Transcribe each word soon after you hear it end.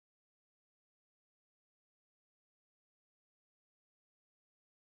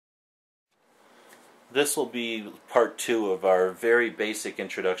This will be part 2 of our very basic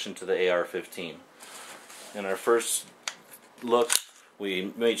introduction to the AR-15. In our first look,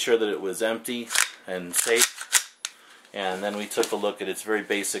 we made sure that it was empty and safe, and then we took a look at its very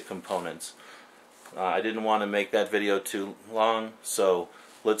basic components. I didn't want to make that video too long, so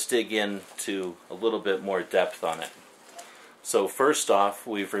let's dig into a little bit more depth on it. So first off,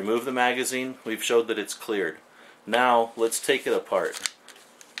 we've removed the magazine, we've showed that it's cleared. Now let's take it apart.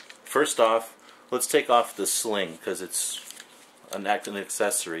 First off, let's take off the sling because it's an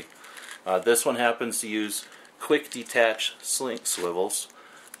accessory. This one happens to use quick detach sling swivels,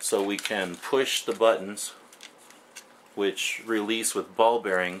 so we can push the buttons which release with ball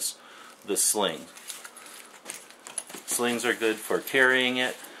bearings the sling. Slings are good for carrying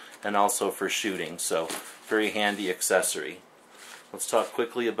it and also for shooting, so very handy accessory. Let's talk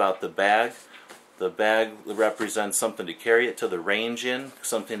quickly about the bag. The bag represents something to carry it to the range in,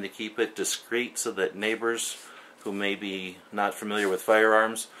 something to keep it discreet so that neighbors who may be not familiar with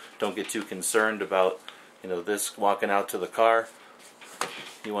firearms don't get too concerned about, this walking out to the car.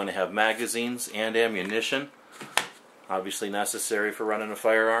 You want to have magazines and ammunition, obviously necessary for running a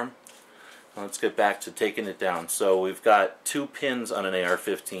firearm. Let's get back to taking it down. So we've got 2 pins on an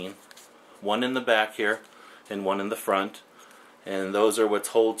AR-15, one in the back here and one in the front. And those are what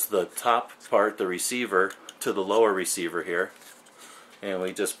holds the top part, the receiver, to the lower receiver here. And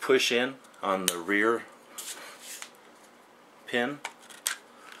we just push in on the rear pin.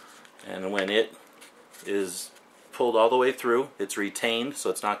 And when it is pulled all the way through, it's retained,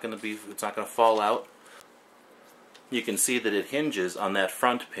 so it's not going to fall out. You can see that it hinges on that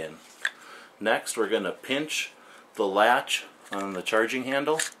front pin. Next, we're going to pinch the latch on the charging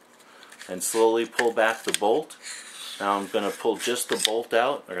handle and slowly pull back the bolt. Now I'm going to pull just the bolt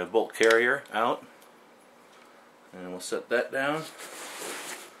out, or the bolt carrier out, and we'll set that down.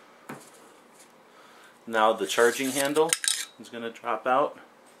 Now the charging handle is going to drop out,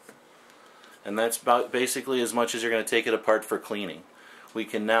 and that's about basically as much as you're going to take it apart for cleaning. We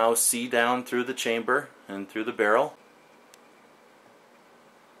can now see down through the chamber and through the barrel.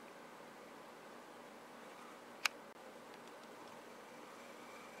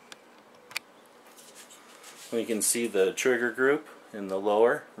 We can see the trigger group in the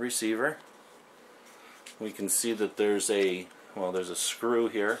lower receiver. We can see that there's a screw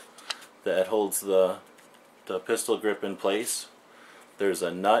here that holds the pistol grip in place. There's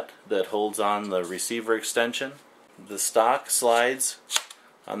a nut that holds on the receiver extension. The stock slides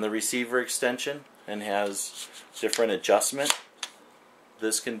on the receiver extension and has different adjustment.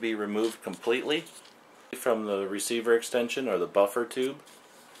 This can be removed completely from the receiver extension or the buffer tube.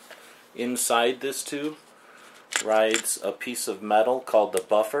 Inside this tube rides a piece of metal called the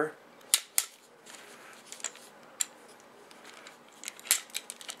buffer.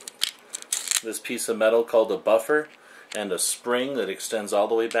 This piece of metal called the buffer, and a spring that extends all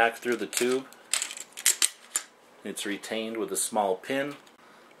the way back through the tube. It's retained with a small pin.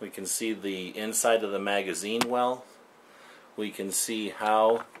 We can see the inside of the magazine well. We can see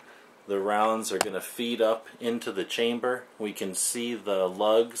how the rounds are going to feed up into the chamber. We can see the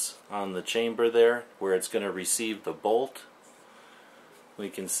lugs on the chamber there where it's going to receive the bolt. We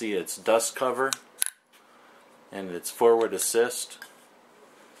can see its dust cover and its forward assist.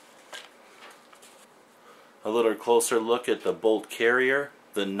 A little closer look at the bolt carrier,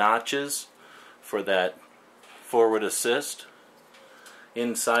 the notches for that forward assist.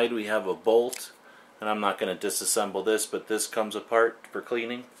 Inside we have a bolt, and I'm not going to disassemble this, but this comes apart for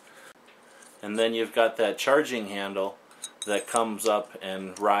cleaning. And then you've got that charging handle that comes up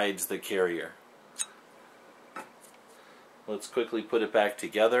and rides the carrier. Let's quickly put it back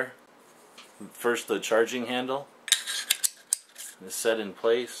together. First, the charging handle is set in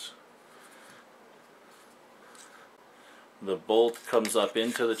place. The bolt comes up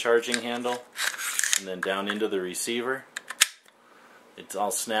into the charging handle and then down into the receiver. It all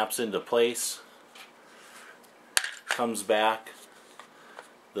snaps into place, comes back.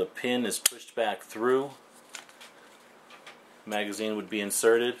 The pin is pushed back through. Magazine would be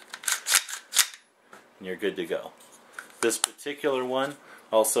inserted, and you're good to go. This particular one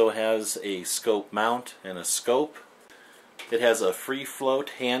also has a scope mount and a scope. It has a free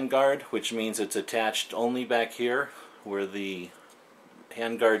float handguard, which means it's attached only back here where the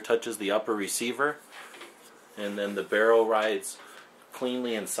handguard touches the upper receiver, and then the barrel rides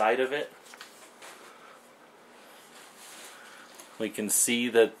cleanly inside of it. We can see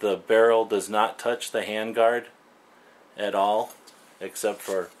that the barrel does not touch the handguard at all, except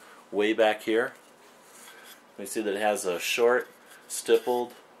for way back here. We see that it has a short,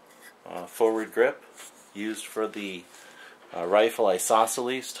 stippled forward grip used for the rifle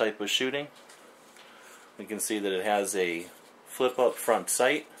isosceles type of shooting. We can see that it has a flip-up front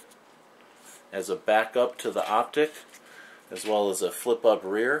sight as a backup to the optic, as well as a flip-up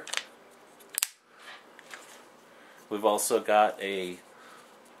rear. We've also got a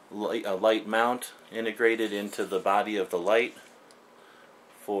light mount integrated into the body of the light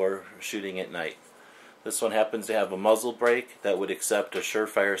for shooting at night. This one happens to have a muzzle brake that would accept a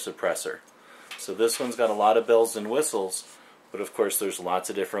surefire suppressor. So this one's got a lot of bells and whistles, but of course there's lots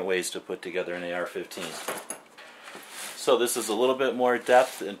of different ways to put together an AR-15. So this is a little bit more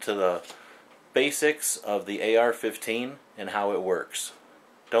depth into the basics of the AR-15 and how it works.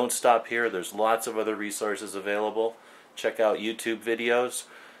 Don't stop here. There's lots of other resources available. Check out YouTube videos.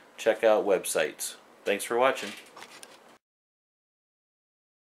 Check out websites. Thanks for watching.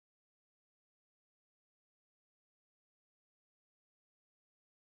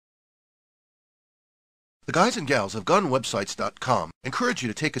 The guys and gals of GunWebsites.com encourage you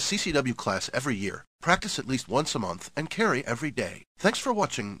to take a CCW class every year, practice at least once a month, and carry every day. Thanks for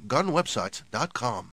watching GunWebsites.com.